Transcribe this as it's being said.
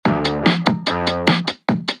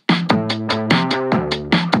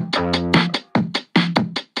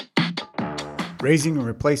Raising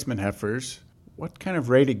replacement heifers, what kind of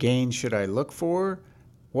rate of gain should I look for?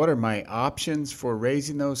 What are my options for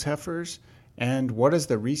raising those heifers? And what does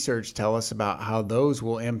the research tell us about how those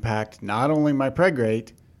will impact not only my preg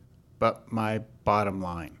rate, but my bottom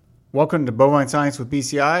line? Welcome to Bovine Science with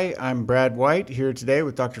BCI. I'm Brad White, here today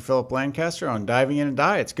with Dr. Philip Lancaster on Diving Into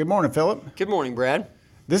Diets. Good morning, Philip. Good morning, Brad.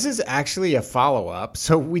 This is actually a follow-up.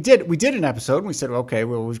 So we did an episode, and we said, okay,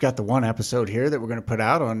 well, we've got the one episode here that we're going to put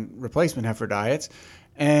out on replacement heifer diets,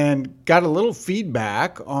 and got a little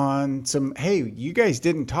feedback on some, hey, you guys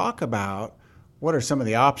didn't talk about what are some of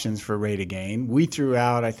the options for rate of gain. We threw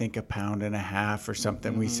out, I think, 1.5 pounds or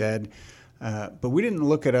something, we said, but we didn't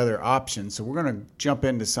look at other options. So we're going to jump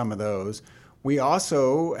into some of those. We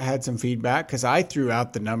also had some feedback because I threw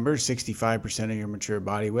out the number, 65% of your mature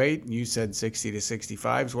body weight. And you said 60 to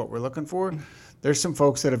 65 is what we're looking for. There's some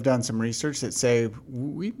folks that have done some research that say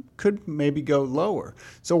we could maybe go lower.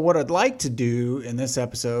 So what I'd like to do in this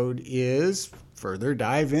episode is further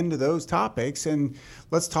dive into those topics, and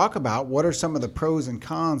let's talk about what are some of the pros and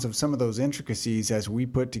cons of some of those intricacies as we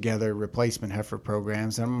put together replacement heifer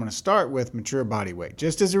programs. And I'm going to start with mature body weight.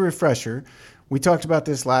 Just as a refresher, we talked about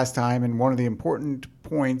this last time, and one of the important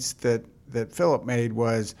points that Philip made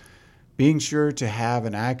was being sure to have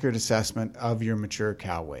an accurate assessment of your mature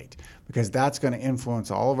cow weight, because that's going to influence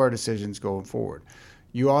all of our decisions going forward.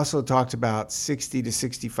 You also talked about 60 to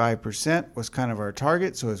 65% was kind of our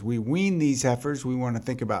target. So as we wean these heifers, we want to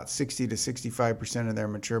think about 60 to 65% of their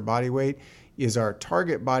mature body weight is our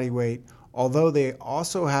target body weight, although they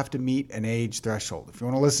also have to meet an age threshold. If you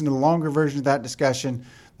want to listen to the longer version of that discussion,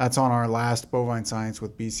 that's on our last Bovine Science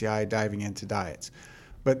with BCI Diving Into Diets.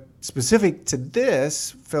 But specific to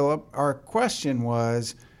this, Philip, our question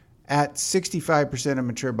was, at 65% of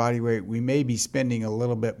mature body weight, we may be spending a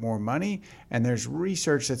little bit more money, and there's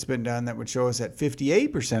research that's been done that would show us at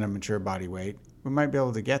 58% of mature body weight, we might be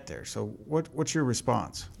able to get there. So what's your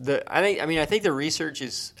response? I think the research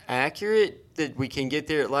is accurate that we can get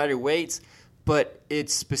there at lighter weights, but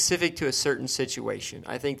it's specific to a certain situation.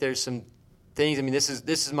 I think there's some things. I mean, this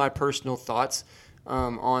is my personal thoughts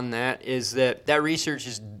on that. Is that research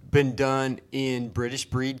has been done in British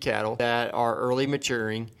breed cattle that are early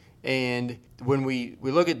maturing. And when we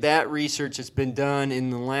look at that research that's been done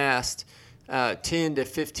in the last 10 to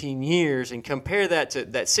 15 years and compare that to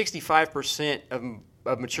that 65%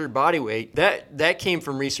 of mature body weight, that came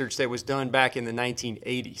from research that was done back in the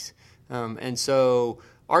 1980s. And so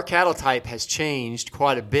our cattle type has changed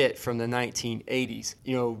quite a bit from the 1980s.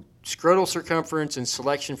 You know, scrotal circumference and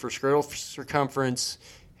selection for scrotal circumference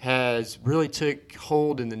has really took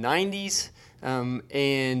hold in the 90s.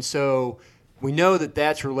 And so we know that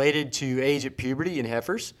that's related to age at puberty in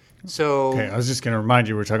heifers. So, okay, I was just going to remind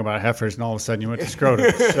you we're talking about heifers, and all of a sudden you went to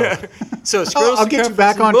scrotum. So scrotal I'll get you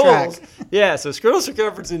back on bulls, track. Yeah, so scrotal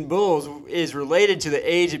circumference in bulls is related to the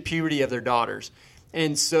age at puberty of their daughters,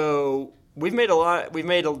 and so we've made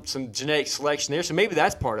some genetic selection there. So maybe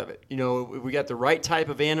that's part of it. You know, we got the right type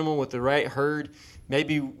of animal with the right herd.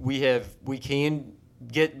 Maybe we can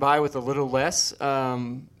get by with a little less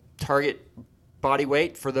target body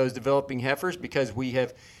weight for those developing heifers because we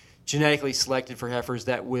have genetically selected for heifers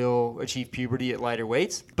that will achieve puberty at lighter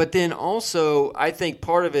weights. But then also, I think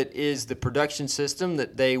part of it is the production system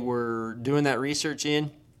that they were doing that research in.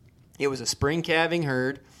 It was a spring calving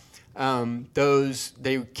herd.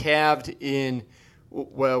 They calved in,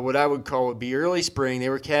 well, what I would call would be early spring. They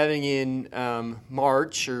were calving in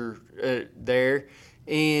March or there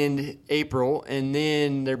and April, and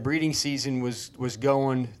then their breeding season was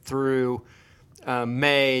going through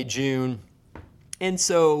May, June. And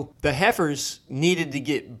so the heifers needed to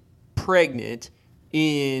get pregnant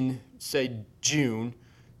in, say, June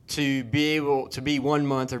to be able to be 1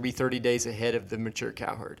 month or be 30 days ahead of the mature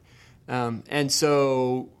cow herd. And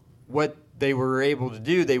so what they were able to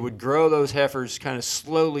do, they would grow those heifers kind of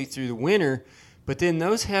slowly through the winter, but then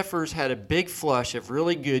those heifers had a big flush of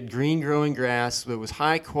really good green growing grass that was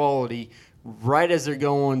high quality right as they're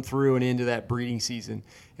going through and into that breeding season.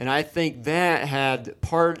 And I think that had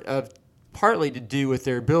partly to do with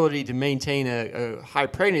their ability to maintain a high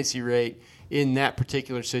pregnancy rate in that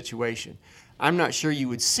particular situation. I'm not sure you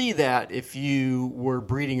would see that if you were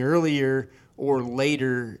breeding earlier or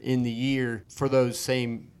later in the year for those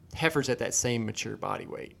same heifers at that same mature body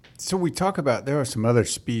weight. So we talk about, there are some other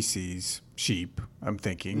species, sheep, I'm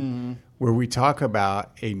thinking, where we talk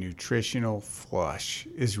about a nutritional flush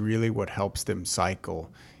is really what helps them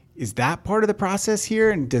cycle. Is that part of the process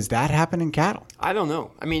here, and does that happen in cattle? I don't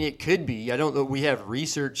know. I mean, it could be. I don't know. We have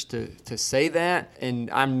research to say that,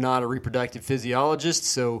 and I'm not a reproductive physiologist,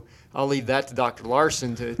 so I'll leave that to Dr.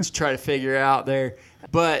 Larson to try to figure out there.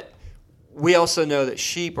 But we also know that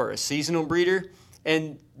sheep are a seasonal breeder,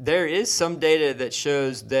 and there is some data that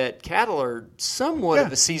shows that cattle are somewhat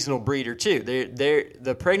of a seasonal breeder too.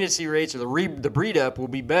 The pregnancy rates or the breed up will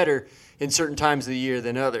be better in certain times of the year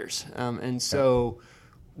than others, and so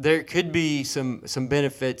there could be some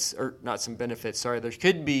benefits, or not some benefits. Sorry, there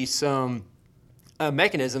could be some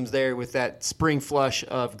mechanisms there with that spring flush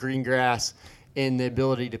of green grass and the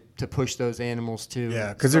ability to push those animals to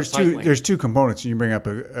because there's two components, and you bring up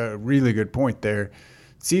a really good point there.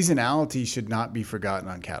 Seasonality should not be forgotten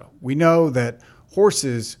on cattle. We know that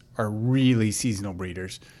horses are really seasonal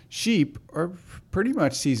breeders. Sheep are pretty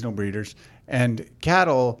much seasonal breeders, and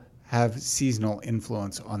cattle have seasonal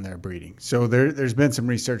influence on their breeding. So there's been some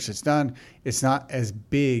research that's done. It's not as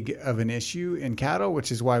big of an issue in cattle,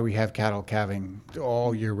 which is why we have cattle calving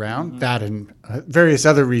all year round. That and various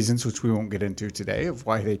other reasons, which we won't get into today, of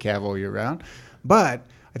why they calve all year round. But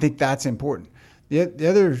I think that's important. The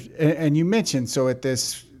other, and you mentioned, so at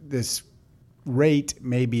this rate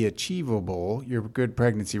may be achievable, your good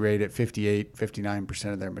pregnancy rate at 58,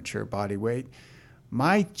 59% of their mature body weight.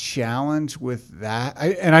 My challenge with that,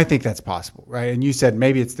 and I think that's possible, right? And you said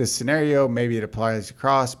maybe it's this scenario, maybe it applies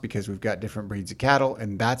across because we've got different breeds of cattle,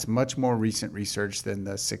 and that's much more recent research than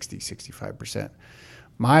the 60, 65%.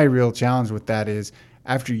 My real challenge with that is,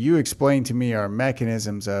 after you explained to me our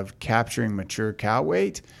mechanisms of capturing mature cow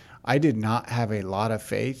weight, I did not have a lot of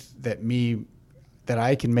faith that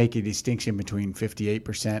I can make a distinction between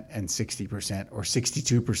 58% and 60% or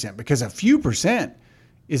 62%, because a few percent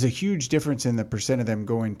is a huge difference in the percent of them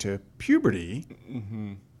going to puberty.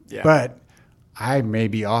 Mm-hmm. Yeah. But I may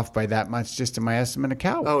be off by that much just in my estimate of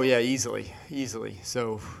cow. Oh yeah, easily.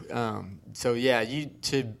 So yeah,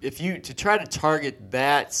 to try to target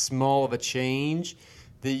that small of a change,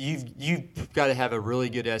 that you've got to have a really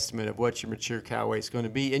good estimate of what your mature cow weight is going to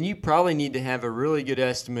be, and you probably need to have a really good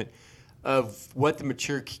estimate of what the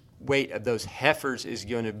mature weight of those heifers is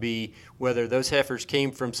going to be, whether those heifers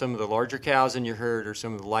came from some of the larger cows in your herd or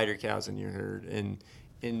some of the lighter cows in your herd,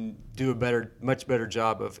 and do a much better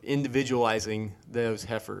job of individualizing those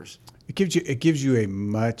heifers. It gives you a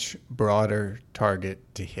much broader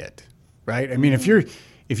target to hit, right? I mean, if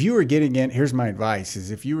you were getting in, here's my advice,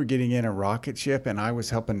 is if you were getting in a rocket ship and I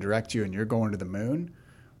was helping direct you and you're going to the moon,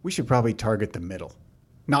 we should probably target the middle,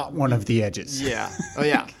 not one of the edges. Yeah. Oh,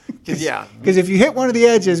 yeah. Because if you hit one of the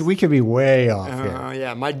edges, we could be way off here.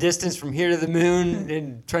 Yeah. My distance from here to the moon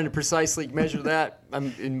and trying to precisely measure that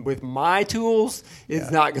with my tools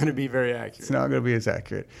is not going to be very accurate. It's not going to be as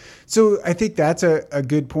accurate. So I think that's a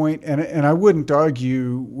good point. And I wouldn't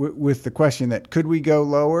argue with the question that could we go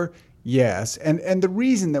lower? Yes. And the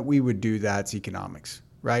reason that we would do that's economics,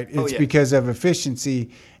 right? It's because of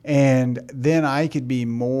efficiency. And then I could be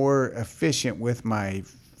more efficient with my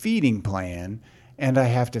feeding plan, and I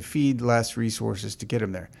have to feed less resources to get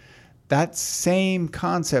them there. That same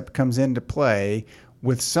concept comes into play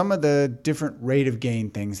with some of the different rate of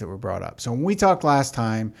gain things that were brought up. So when we talked last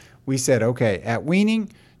time, we said, okay, at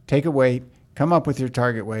weaning, take a weight, come up with your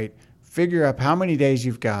target weight, figure out how many days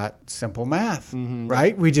you've got, simple math,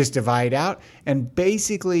 right? We just divide out. And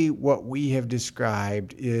basically what we have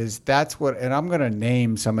described is that's what, and I'm going to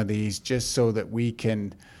name some of these just so that we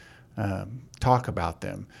can talk about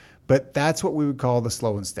them. But that's what we would call the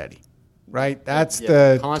slow and steady, right? That's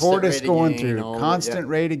the tortoise going through, constant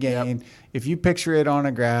rate of gain. Yep. If you picture it on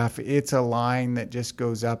a graph, it's a line that just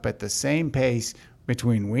goes up at the same pace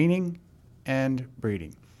between weaning and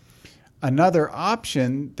breeding. Another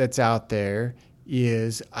option that's out there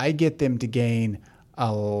is I get them to gain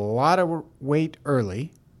a lot of weight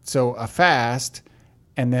early, so a fast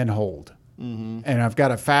and then hold. Mm-hmm. And I've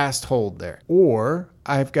got a fast hold there. Or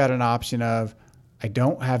I've got an option of I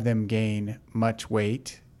don't have them gain much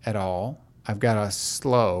weight at all. I've got a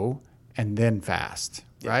slow and then fast,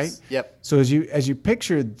 right? Yep. So as you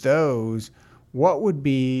picture those, what would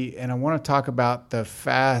be, and I want to talk about the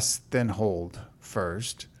fast then hold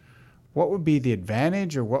first, what would be the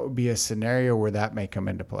advantage or what would be a scenario where that may come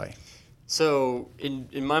into play? So in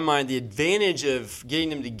my mind, the advantage of getting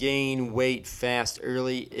them to gain weight fast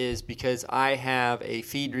early is because I have a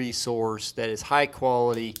feed resource that is high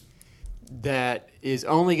quality that is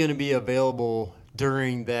only going to be available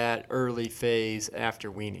during that early phase after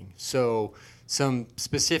weaning. So some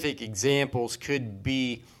specific examples could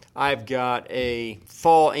be I've got a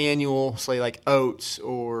fall annual, say like oats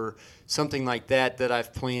or something like that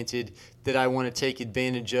I've planted that I want to take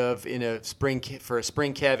advantage of in a spring for a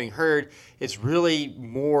spring calving herd. It's really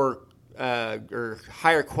more or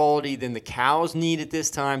higher quality than the cows need at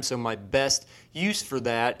this time. So my best use for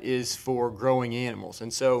that is for growing animals.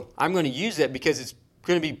 And so I'm going to use that because it's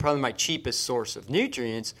going to be probably my cheapest source of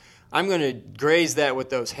nutrients. I'm going to graze that with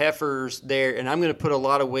those heifers there, and I'm going to put a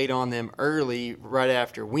lot of weight on them early, right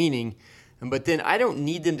after weaning. But then I don't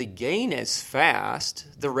need them to gain as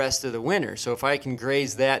fast the rest of the winter. So if I can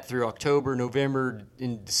graze that through October, November,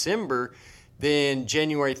 and December, then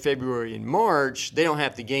January, February, and March, they don't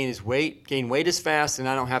have to gain weight as fast, and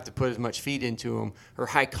I don't have to put as much feed into them or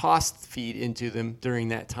high-cost feed into them during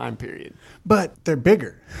that time period. But they're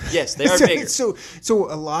bigger. Yes, they are bigger. So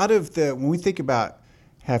a lot of when we think about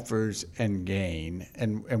heifers and gain,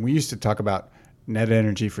 and we used to talk about net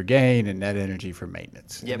energy for gain and net energy for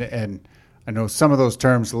maintenance. Yep. And I know some of those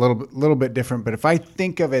terms a little bit different, but if I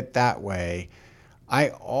think of it that way, I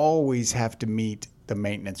always have to meet the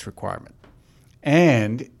maintenance requirement.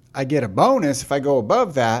 And I get a bonus if I go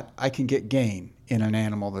above that. I can get gain in an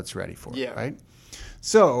animal that's ready for it, right?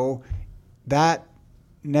 So that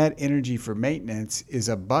net energy for maintenance is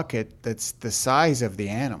a bucket that's the size of the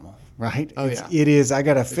animal, right? It is. I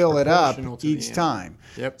got to fill it up each time.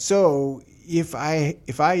 Yep. So if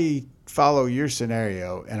I follow your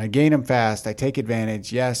scenario and I gain them fast, I take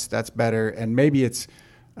advantage. Yes, that's better. And maybe it's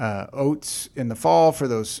oats in the fall for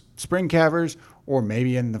those spring calvers, or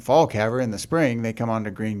maybe in the fall calver in the spring, they come onto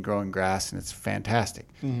green growing grass and it's fantastic.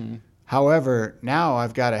 Mm-hmm. However, now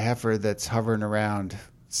I've got a heifer that's hovering around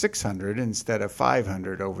 600 instead of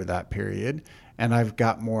 500 over that period, and I've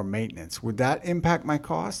got more maintenance. Would that impact my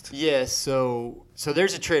cost? Yes. So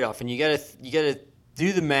there's a trade-off, and you gotta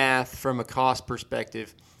do the math from a cost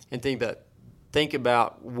perspective and think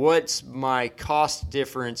about what's my cost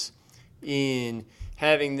difference in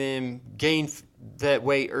having them gain that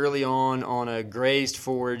weight early on a grazed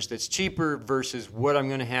forage that's cheaper versus what I'm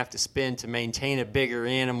going to have to spend to maintain a bigger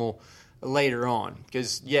animal later on.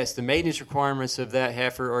 Because, yes, the maintenance requirements of that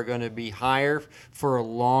heifer are going to be higher for a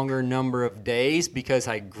longer number of days because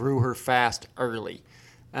I grew her fast early.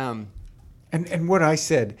 And what I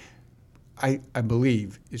said, I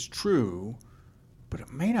believe, is true, but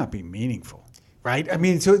it may not be meaningful, right? I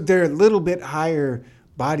mean, so they're a little bit higher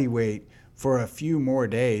body weight for a few more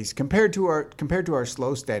days compared to our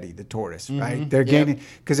slow steady, the tortoise, right? They're gaining,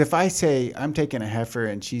 because if I say I'm taking a heifer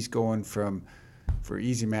and she's going from, for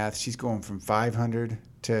easy math, she's going from 500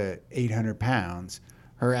 to 800 pounds,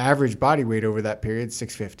 her average body weight over that period is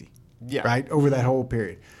 650, right? Over that whole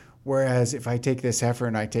period. Whereas if I take this heifer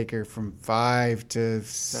and I take her from 5 to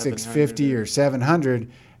 650 or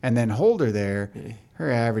 700 and then hold her there, her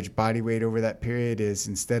average body weight over that period is,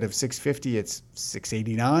 instead of 650, it's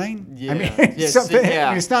 689. Yeah. I mean, yes, I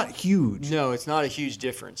mean, it's not huge. No, it's not a huge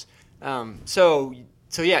difference. So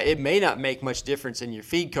it may not make much difference in your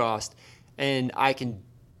feed cost, and I can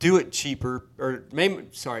do it cheaper, it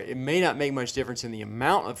may not make much difference in the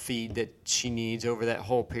amount of feed that she needs over that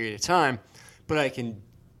whole period of time, but I can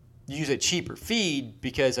use a cheaper feed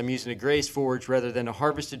because I'm using a grazed forage rather than a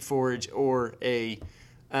harvested forage or a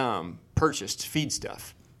purchased feed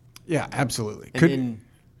stuff. Yeah, absolutely.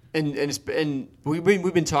 And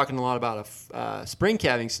we've been talking a lot about a spring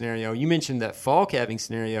calving scenario. You mentioned that fall calving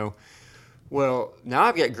scenario. Well, now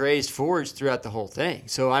I've got grazed forage throughout the whole thing.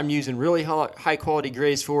 So I'm using really high quality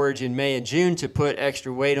grazed forage in May and June to put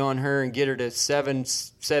extra weight on her and get her to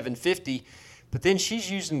 750. But then she's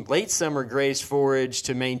using late summer grazed forage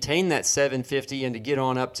to maintain that 750 and to get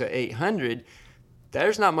on up to 800.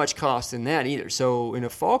 There's not much cost in that either. So in a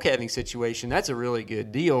fall calving situation, that's a really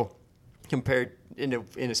good deal compared in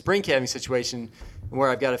a spring calving situation where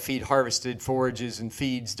I've got to feed harvested forages and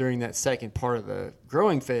feeds during that second part of the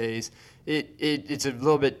growing phase. It's a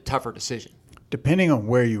little bit tougher decision. Depending on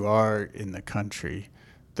where you are in the country,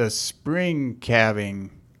 the spring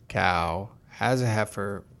calving cow has a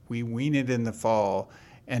heifer. We wean it in the fall,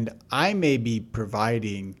 and I may be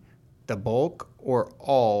providing the bulk or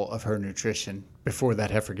all of her nutrition before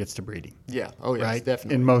that heifer gets to breeding. Yeah. Oh, yes, right?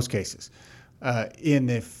 Definitely. In most cases. In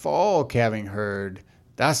the fall calving herd,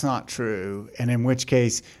 that's not true, and in which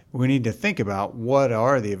case we need to think about what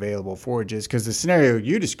are the available forages, because the scenario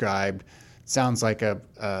you described sounds like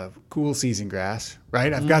a cool season grass,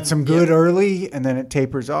 right? I've got some good early, and then it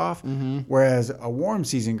tapers off, whereas a warm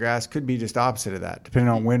season grass could be just opposite of that. Depending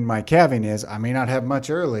on when my calving is, I may not have much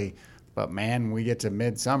early, but man, when we get to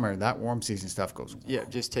midsummer, that warm season stuff goes. Yeah, it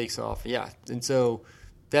just takes off. Yeah, and so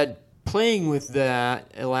that playing with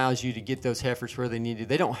that allows you to get those heifers where they need to.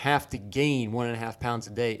 They don't have to gain 1.5 pounds a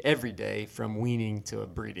day every day from weaning to a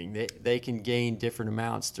breeding. They can gain different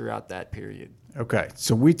amounts throughout that period. Okay,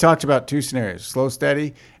 so we talked about two scenarios, slow,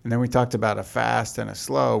 steady, and then we talked about a fast and a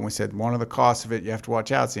slow, and we said one of the costs of it you have to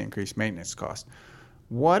watch out is the increased maintenance cost.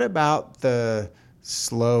 What about the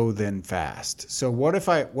slow then fast? So what if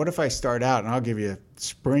I start out, and I'll give you a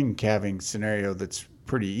spring calving scenario that's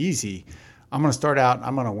pretty easy. I'm going to start out,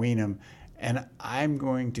 I'm going to wean them, and I'm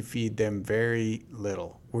going to feed them very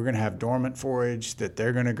little. We're going to have dormant forage that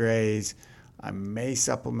they're going to graze. I may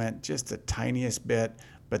supplement just the tiniest bit,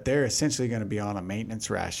 but they're essentially going to be on a maintenance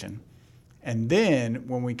ration. And then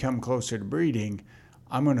when we come closer to breeding,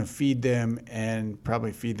 I'm going to feed them and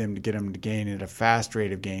probably feed them to get them to gain at a fast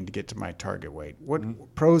rate of gain to get to my target weight.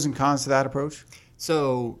 What pros and cons to that approach?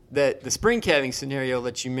 So that the spring calving scenario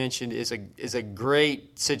that you mentioned is a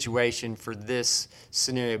great situation for this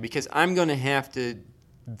scenario, because I'm going to have to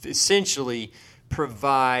essentially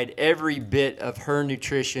provide every bit of her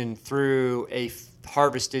nutrition through a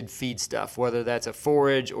harvested feedstuff, whether that's a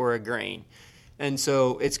forage or a grain. And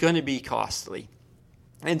so it's going to be costly.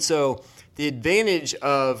 And so the advantage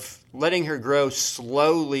of letting her grow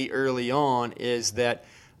slowly early on is that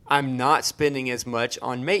I'm not spending as much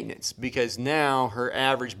on maintenance, because now her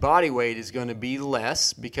average body weight is going to be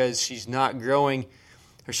less because she's not growing,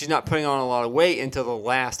 or she's not putting on a lot of weight until the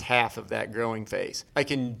last half of that growing phase. I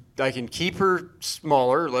can keep her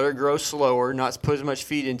smaller, let her grow slower, not put as much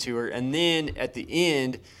feed into her, and then at the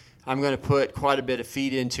end, I'm going to put quite a bit of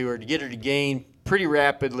feed into her to get her to gain pretty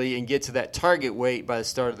rapidly and get to that target weight by the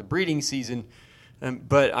start of the breeding season.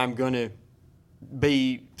 But I'm going to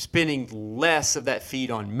be spending less of that feed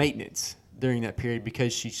on maintenance during that period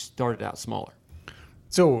because she started out smaller.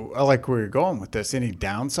 So I like where you're going with this. Any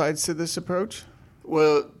downsides to this approach?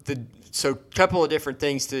 Well, so a couple of different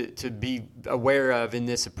things to be aware of in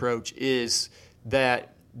this approach is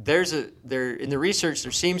that in the research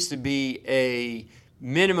there seems to be a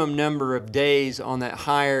minimum number of days on that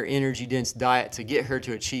higher energy dense diet to get her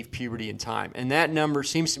to achieve puberty in time, and that number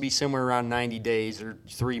seems to be somewhere around 90 days or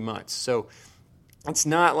 3 months. So it's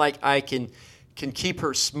not like I can keep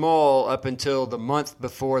her small up until the month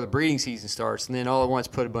before the breeding season starts and then all at once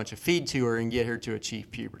put a bunch of feed to her and get her to achieve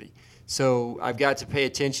puberty. So I've got to pay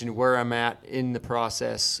attention to where I'm at in the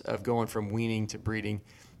process of going from weaning to breeding.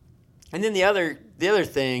 And then the other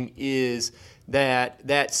thing is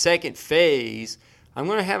that second phase, I'm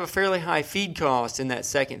going to have a fairly high feed cost in that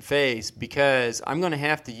second phase because I'm going to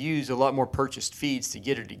have to use a lot more purchased feeds to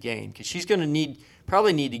get her to gain, because she's going to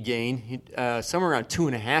probably need to gain somewhere around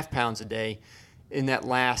 2.5 pounds a day in that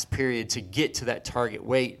last period to get to that target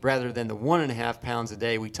weight, rather than the 1.5 pounds a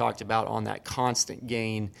day we talked about on that constant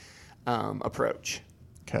gain approach.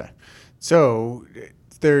 Okay. So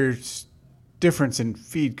there's difference in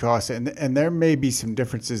feed costs, and there may be some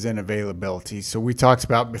differences in availability. So we talked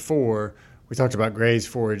about graze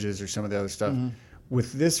forages or some of the other stuff. Mm-hmm.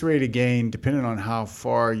 With this rate of gain, depending on how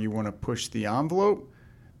far you want to push the envelope,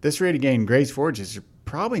 this rate of gain, graze forages are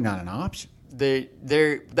probably not an option. They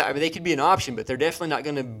could be an option, but they're definitely not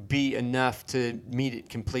going to be enough to meet it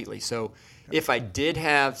completely. So if I did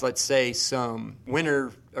have, let's say, some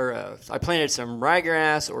winter, or I planted some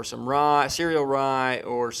ryegrass or some cereal rye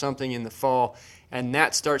or something in the fall, and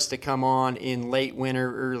that starts to come on in late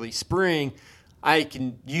winter, early spring, I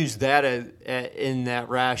can use that in that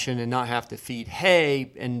ration and not have to feed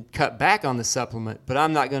hay and cut back on the supplement, but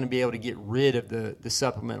I'm not going to be able to get rid of the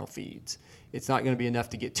supplemental feeds. It's not going to be enough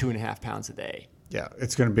to get 2.5 pounds a day. Yeah,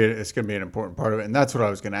 it's going to be an important part of it, and that's what I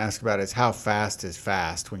was going to ask about: is how fast is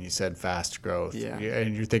fast when you said fast growth? Yeah,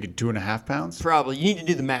 and you're thinking 2.5 pounds? Probably. You need to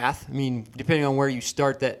do the math. I mean, depending on where you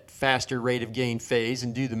start that faster rate of gain phase,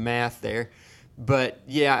 and do the math there. But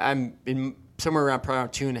yeah, I'm in somewhere around probably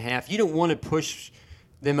 2.5. You don't want to push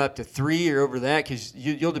them up to 3 or over that, because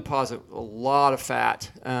you'll deposit a lot of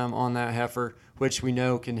fat on that heifer, which we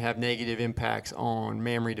know can have negative impacts on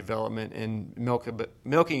mammary development and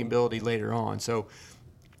milking ability later on. So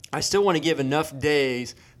I still want to give enough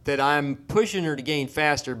days that I'm pushing her to gain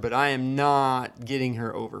faster, but I am not getting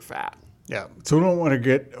her over fat. Yeah, so we don't want to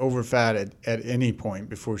get over fat at any point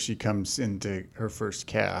before she comes into her first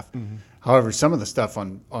calf. Mm-hmm. However, some of the stuff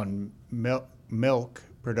on milk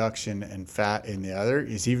production and fat in the other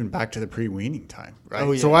is even back to the pre-weaning time, right?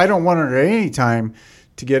 Oh, yeah. So I don't want her at any time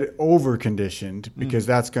to get over-conditioned, because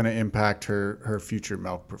that's going to impact her future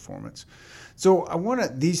milk performance. So I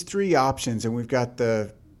want these three options, and we've got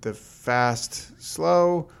the fast,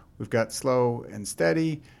 slow, we've got slow and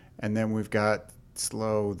steady, and then we've got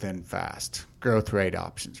slow then fast growth rate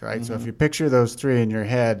options, right? Mm-hmm. So if you picture those three in your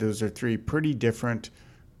head, those are three pretty different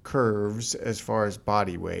curves as far as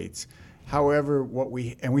body weights. However,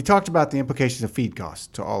 we talked about the implications of feed costs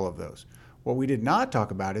to all of those. What we did not talk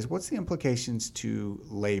about is what's the implications to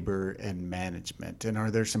labor and management, and are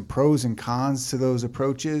there some pros and cons to those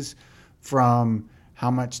approaches, from how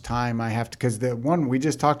much time I have to, because the one we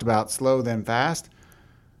just talked about, slow then fast,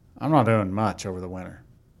 I'm not doing much over the winter,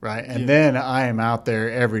 right? And then I am out there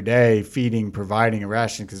every day feeding, providing a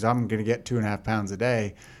ration, because I'm going to get 2.5 pounds a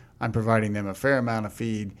day. I'm providing them a fair amount of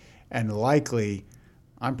feed, and likely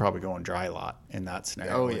I'm probably going dry lot in that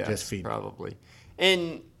scenario. Oh, yeah, just feed. probably.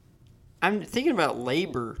 And I'm thinking about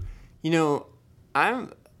labor. You know,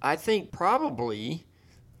 I think probably,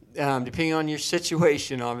 depending on your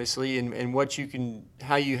situation, obviously, and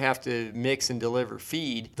how you have to mix and deliver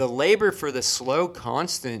feed, the labor for the slow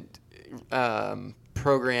constant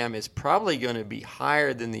program is probably going to be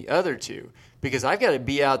higher than the other two, because I've got to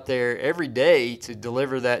be out there every day to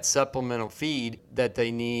deliver that supplemental feed that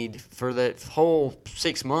they need for that whole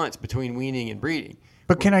 6 months between weaning and breeding.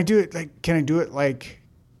 But can I do it like,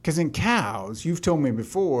 because in cows, you've told me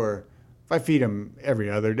before, if I feed them every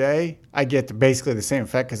other day, I get basically the same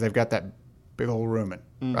effect because they've got that big old rumen,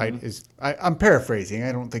 right? I'm paraphrasing.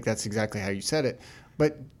 I don't think that's exactly how you said it.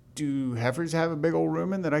 But do heifers have a big old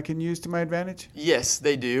rumen that I can use to my advantage? Yes,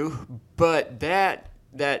 they do. But that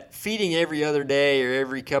feeding every other day or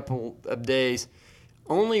every couple of days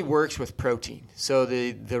only works with protein. So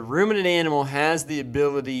the ruminant animal has the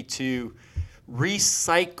ability to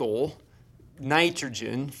recycle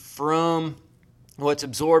nitrogen from what's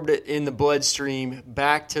absorbed in the bloodstream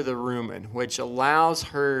back to the rumen, which allows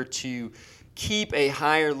her to keep a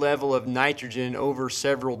higher level of nitrogen over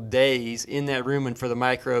several days in that rumen for the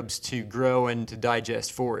microbes to grow and to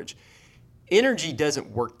digest forage. Energy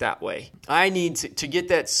doesn't work that way. I need to get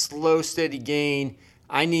that slow, steady gain.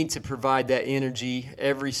 I need to provide that energy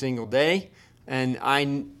every single day, and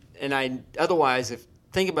I otherwise, if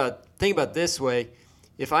think about this way,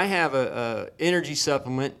 if I have a energy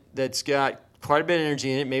supplement that's got quite a bit of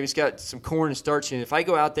energy in it, maybe it's got some corn and starch in it. If I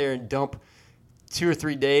go out there and dump 2 or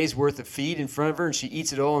 3 days worth of feed in front of her and she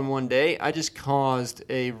eats it all in one day, I just caused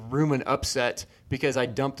a rumen upset because I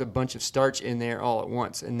dumped a bunch of starch in there all at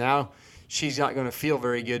once, and now she's not going to feel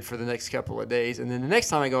very good for the next couple of days. And then the next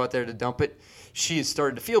time I go out there to dump it, she has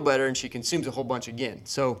started to feel better and she consumes a whole bunch again.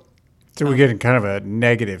 So we're getting kind of a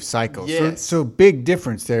negative cycle. Yes. So big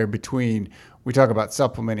difference there between, we talk about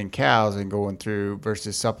supplementing cows and going through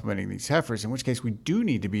versus supplementing these heifers, in which case we do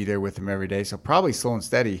need to be there with them every day. So probably slow and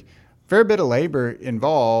steady. Fair bit of labor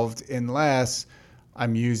involved unless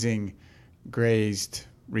I'm using grazed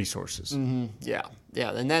resources. Mm-hmm.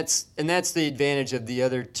 Yeah, and that's the advantage of the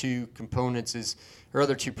other two components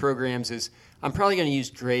other two programs is I'm probably going to use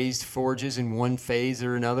grazed forages in one phase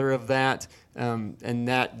or another of that, and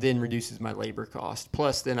that then reduces my labor cost.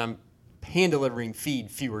 Plus, then I'm hand delivering feed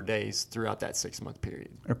fewer days throughout that 6-month period.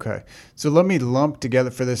 Okay, so let me lump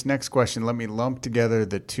together for this next question. Let me lump together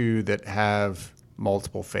the two that have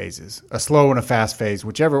multiple phases, a slow and a fast phase,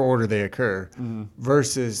 whichever order they occur,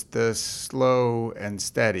 versus the slow and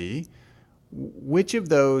steady. Which of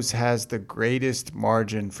those has the greatest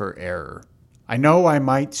margin for error? I know I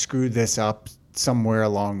might screw this up somewhere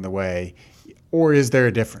along the way, or is there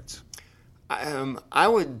a difference?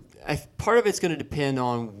 Part of it's going to depend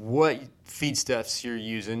on what feedstuffs you're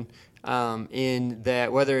using, in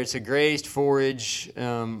that whether it's a grazed forage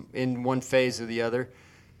in one phase or the other,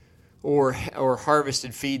 or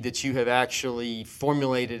harvested feed that you have actually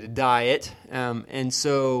formulated a diet, and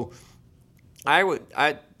so I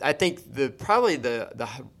think the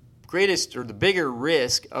greatest or the bigger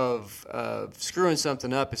risk of screwing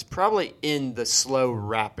something up is probably in the slow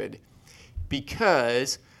rapid,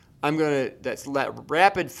 because that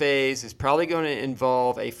rapid phase is probably going to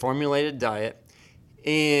involve a formulated diet,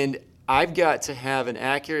 and I've got to have an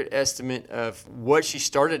accurate estimate of what she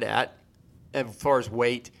started at as far as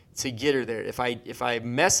weight to get her there. If I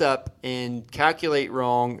mess up and calculate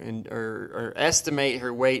wrong or estimate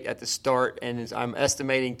her weight at the start, and I'm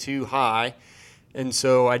estimating too high, and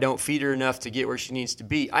so I don't feed her enough to get where she needs to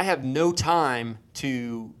be, I have no time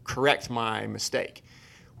to correct my mistake.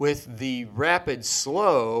 With the rapid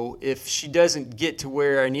slow, if she doesn't get to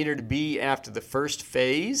where I need her to be after the first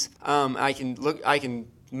phase, I can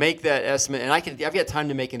make that estimate, and I've got time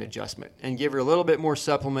to make an adjustment and give her a little bit more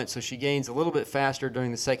supplement so she gains a little bit faster during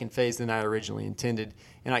the second phase than I originally intended,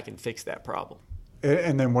 and I can fix that problem.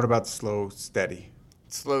 And then what about slow, steady?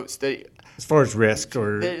 Slow, steady. As far as risk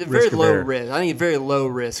or very low risk. I think very low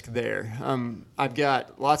risk there. I've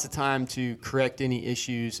got lots of time to correct any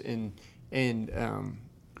issues, and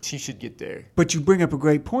she should get there. But you bring up a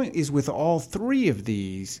great point, is with all three of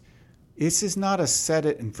these, this is not a set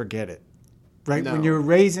it and forget it. Right? No. When you're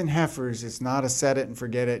raising heifers, it's not a set it and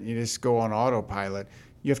forget it and you just go on autopilot.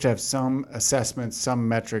 You have to have some assessments, some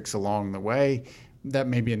metrics along the way. That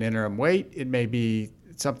may be an interim weight. It may be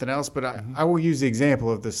something else, but I will use the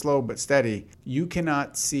example of the slow but steady. You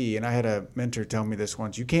cannot see, and I had a mentor tell me this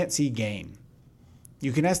once, you can't see gain.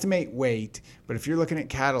 You can estimate weight, but if you're looking at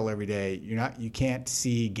cattle every day, you can't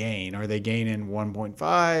see gain. Are they gaining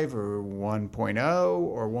 1.5 or 1.0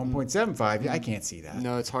 or 1.75? I can't see that.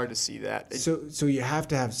 No, it's hard to see that. So you have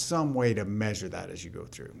to have some way to measure that as you go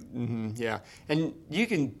through. Yeah, and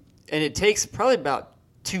it takes probably about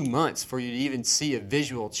 2 months for you to even see a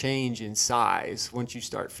visual change in size once you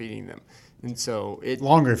start feeding them. And so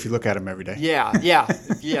longer if you look at them every day. Yeah.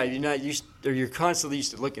 You're not used, or you're constantly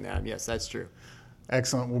used to looking at them. Yes, that's true.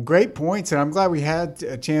 Excellent. Well, great points, and I'm glad we had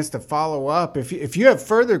a chance to follow up. If you have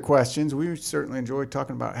further questions, we certainly enjoyed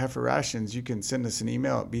talking about heifer rations. You can send us an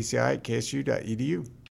email at bci@ksu.edu.